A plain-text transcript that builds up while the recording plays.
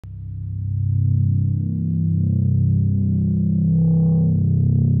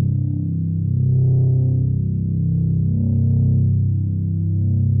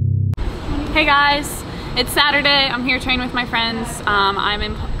Hey guys, it's Saturday. I'm here training with my friends. I'm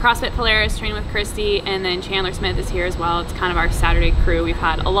in CrossFit Polaris training with KRISTI, and then Chandler Smith is here as well. It's kind of our Saturday crew. We've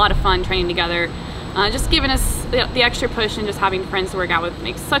had a lot of fun training together. Just giving us the extra push, and just having friends to work out with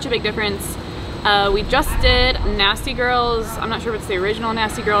makes such a big difference. We just did Nasty Girls. I'm not sure if it's the original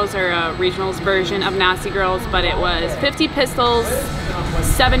Nasty Girls or a regionals version of Nasty Girls, but it was 50 pistols,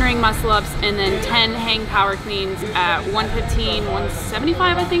 7 ring muscle ups, and then 10 hang power cleans at 115,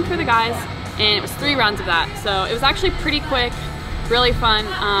 175 I think for the guys. And it was 3 rounds of that. So it was actually pretty quick, really fun,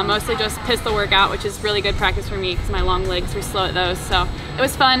 mostly just pistol workout, which is really good practice for me because my long legs were slow at those. So it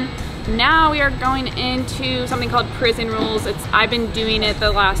was fun. Now we are going into something called Prison Rules. I've been doing it the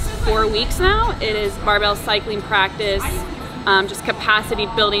last 4 weeks now. It is barbell cycling practice, just capacity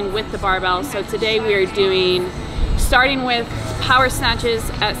building with the barbell. So today we are starting with power snatches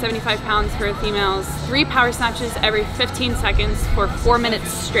at 75 pounds for females, 3 power snatches every 15 seconds for 4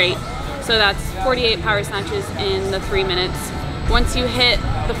 minutes straight. So that's 48 power snatches in the 3 minutes. Once you hit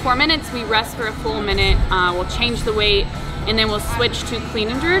the 4 minutes, we rest for a full minute. We'll change the weight, and then we'll switch to clean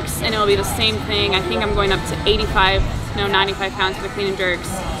and jerks, and it'll be the same thing. I think I'm going up to 95 pounds for the clean and jerks.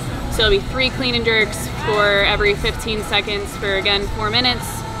 So it'll be 3 clean and jerks for every 15 seconds for, again, 4 minutes.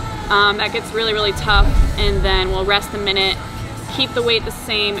 That gets really, really tough, and then we'll rest a minute, keep the weight the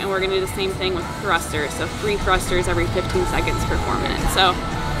same, and we're gonna do the same thing with thrusters. So 3 thrusters every 15 seconds for 4 minutes. So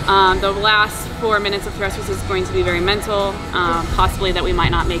the last 4 minutes of thrusters is going to be very mental, possibly that we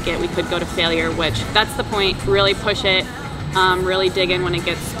might not make it. We could go to failure, which that's the point. Really push it, really dig in when it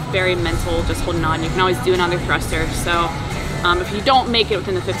gets very mental, just holding on. You can always do another thruster. So if you don't make it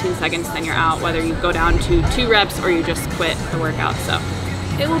within the 15 seconds, then you're out, whether you go down to 2 reps or you just quit the workout. So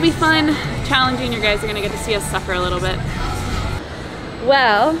it will be fun, challenging. You guys are gonna get to see us suffer a little bit.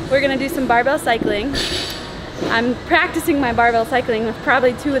 Well, we're gonna do some barbell cycling. I'm practicing my barbell cycling with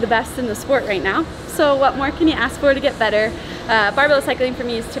probably 2 of the best in the sport right now. So what more can you ask for to get better? Barbell cycling for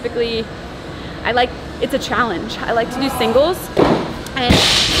me is typically, it's a challenge. I like to do singles, and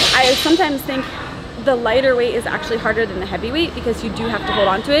I sometimes think the lighter weight is actually harder than the heavy weight because you do have to hold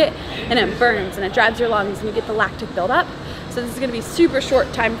on to it, and it burns and it drives your lungs and you get the lactic buildup. So this is gonna be super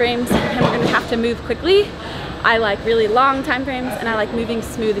short time frames, and we're gonna have to move quickly. I like really long time frames, and I like moving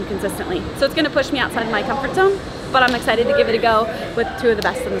smooth and consistently. So it's gonna push me outside of my comfort zone, but I'm excited to give it a go with 2 of the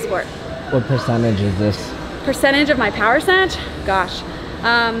best in the sport. What percentage is this? Percentage of my power snatch? Gosh,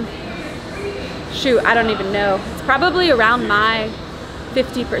 shoot, I don't even know. It's probably around my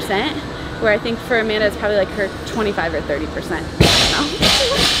 50%, where I think for Amanda it's probably like her 25 or 30%.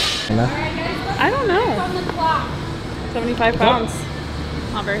 I don't know. 75 pounds.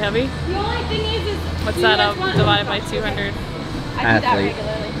 Not very heavy. The only thing is what's that divided by 200? Athlete,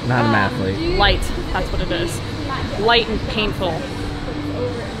 not an athlete. Light, that's what it is. Light and painful.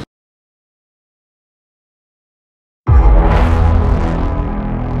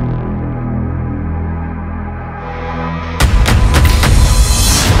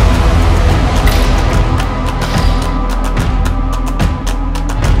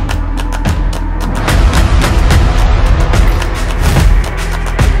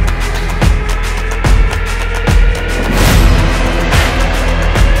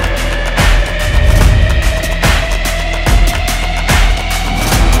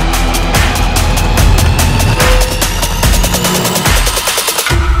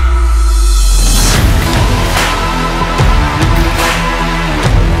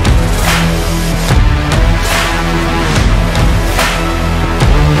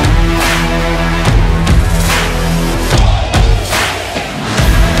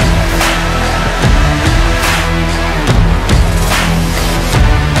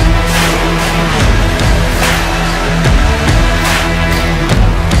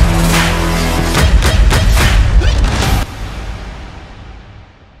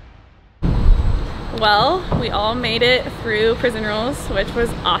 Well, we all made it through Prison Rules, which was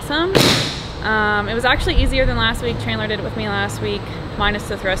awesome. It was actually easier than last week. Chandler did it with me last week, minus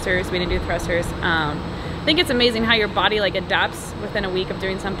the thrusters. We didn't do thrusters. I think it's amazing how your body adapts within a week of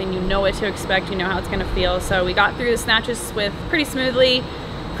doing something. You know what to expect, you know how it's gonna feel. So we got through the snatches with pretty smoothly.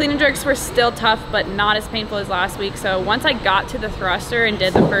 Clean and jerks were still tough, but not as painful as last week. So once I got to the thruster and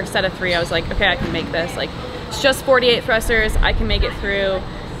did the first set of 3, I was like, okay, I can make this. It's just 48 thrusters, I can make it through.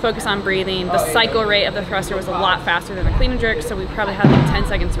 Focus on breathing. The cycle rate of the thruster was a lot faster than the clean and jerk, so we probably had 10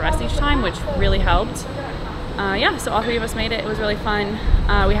 seconds rest each time, which really helped. Yeah, so all 3 of us made it. It was really fun.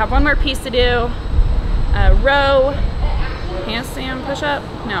 We have 1 more piece to do. Row, handstand push-up.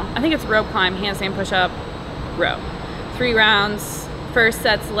 No, I think it's rope climb, handstand push-up, row. 3 rounds. First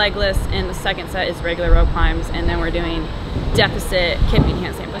set's legless, and the second set is regular rope climbs, and then we're doing deficit kipping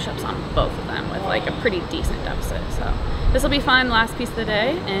handstand push-ups on both of them with like a pretty decent deficit. So this will be fun, last piece of the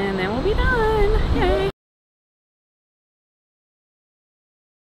day, and then we'll be done. Yay!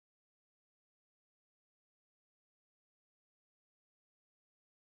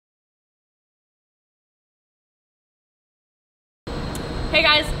 Hey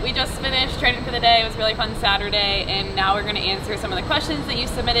guys, we just finished training for the day. It was a really fun Saturday, and now we're going to answer some of the questions that you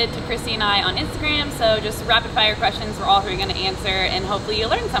submitted to Kristi and I on Instagram. So just rapid fire questions we're all three going to answer, and hopefully you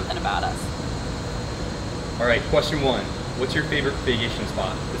learned something about us. All right, question 1. What's your favorite vacation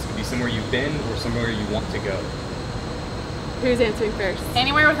spot? This could be somewhere you've been or somewhere you want to go. Who's answering first?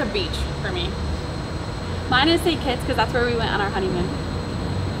 Anywhere with a beach for me. Mine is St. Kitts because that's where we went on our honeymoon.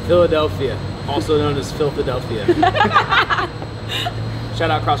 Philadelphia, also known as Philadelphia. Shout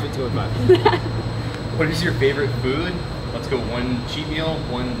out CrossFit 215. What is your favorite food? Let's go 1 cheat meal,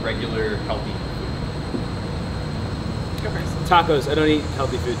 1 regular healthy food. Go first. Tacos. I don't eat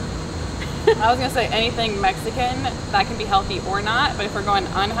healthy food. I was going to say anything Mexican that can be healthy or not, but if we're going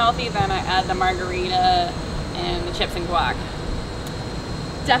unhealthy, then I add the margarita and the chips and guac.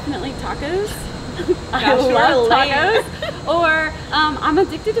 Definitely tacos. I Gosh, love we're tacos. Or I'm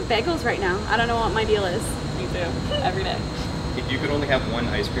addicted to bagels right now. I don't know what my deal is. Me too. Every day. If you could only have 1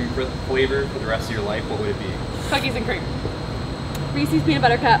 ice cream flavor for the rest of your life, what would it be? Cookies and cream. Reese's Peanut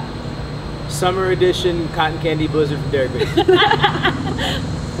Butter Cup. Summer edition cotton candy blizzard from Dairy Queen. The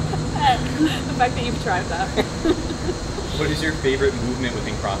fact that you've tried that. What is your favorite movement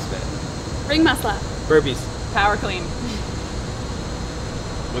within CrossFit? Ring muscle up. Burpees. Power clean.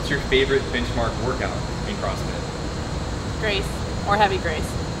 What's your favorite benchmark workout in CrossFit? Grace. Or heavy grace.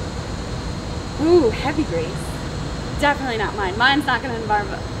 Ooh, heavy grace. Definitely not mine. Mine's not going to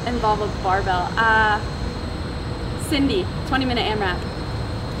involve a barbell. Cindy, 20-minute AMRAP.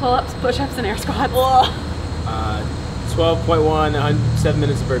 Pull-ups, push-ups, and air squats. 12.1, 7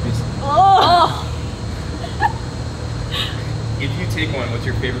 minutes of burpees. Oh! If you take one, what's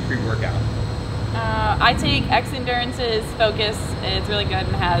your favorite pre-workout? I take X Endurance's Focus. It's really good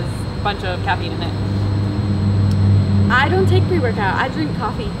and has a bunch of caffeine in it. I don't take pre-workout. I drink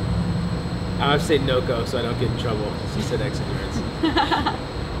coffee. I have to say NOCO so I don't get in trouble. She said X Endurance.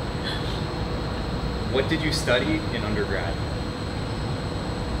 What did you study in undergrad?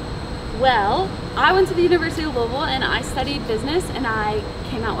 Well, I went to the University of Louisville and I studied business and I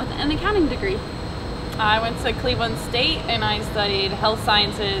came out with an accounting degree. I went to Cleveland State and I studied health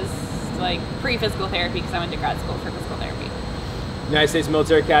sciences, like pre-physical therapy, because I went to grad school for physical therapy. United States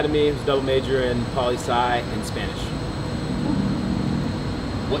Military Academy, was a double major in poli-sci and Spanish.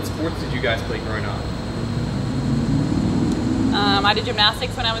 What sports did you guys play growing up? I did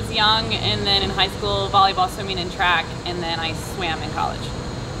gymnastics when I was young, and then in high school, volleyball, swimming, and track, and then I swam in college.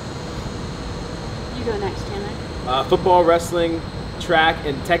 You go next, Chandler. Football, wrestling, track,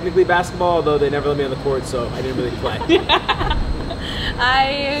 and technically basketball, although they never let me on the court, so I didn't really play.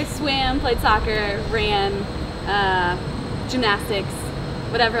 I swam, played soccer, ran, gymnastics,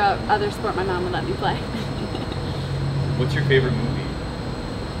 whatever other sport my mom would let me play. What's your favorite movie?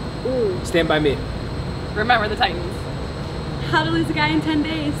 Ooh. Stand By Me. Remember the Titans. How to Lose a Guy in 10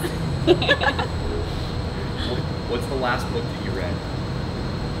 Days. What's the last book that you read?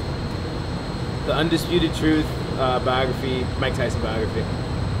 The Undisputed Truth biography, Mike Tyson biography.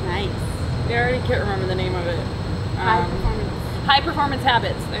 Nice. I already can't remember the name of it. High performance. High Performance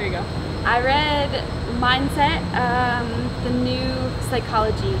Habits. There you go. I read Mindset, the new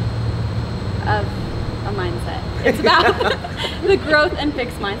psychology of a mindset. It's about the growth and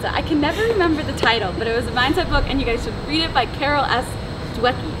fixed mindset. I can never remember the title, but it was a mindset book, and you guys should read it by Carol S.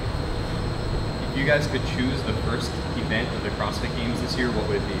 Dweck. If you guys could choose the first event of the CrossFit Games this year, what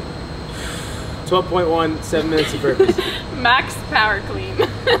would it be? 12.1, 7 minutes of burpees. Max Power Clean.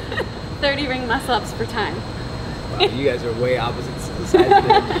 30 ring muscle ups per time. Wow, you guys are way opposite sides of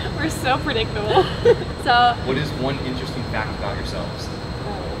it. We're so predictable. So, What is one interesting fact about yourselves?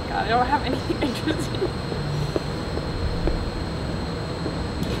 Oh God, I don't have anything interesting.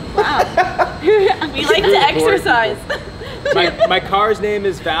 wow. We like to exercise. My car's name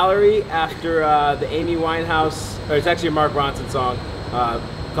is Valerie after the Amy Winehouse, or it's actually a Mark Ronson song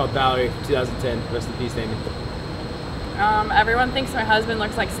called Valerie from 2010. Rest in peace, Amy. Everyone thinks my husband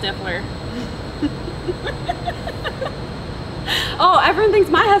looks like Stifler. Oh, everyone thinks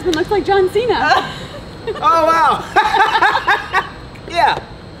my husband looks like John Cena. Oh, wow. Yeah.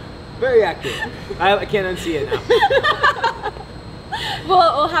 Very accurate. I can't unsee it now.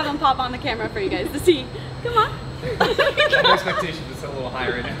 We'll have him pop on the camera for you guys to see. Come on. My expectation is a little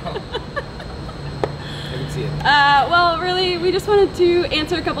higher right now. I can see it. Well, really, we just wanted to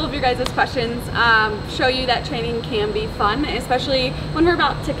answer a couple of your guys' questions, show you that training can be fun, especially when we're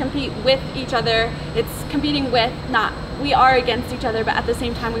about to compete with each other. It's competing with, not we are against each other, but at the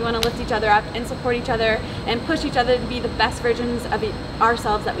same time we want to lift each other up and support each other and push each other to be the best versions of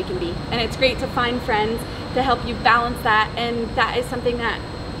ourselves that we can be. And it's great to find friends to help you balance that, and that is something that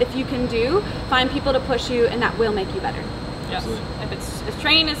if you can do, find people to push you, and that will make you better. Yes. If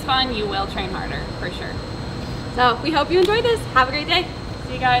training is fun, you will train harder, for sure. So we hope you enjoyed this. Have a great day.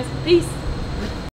 See you guys. Peace.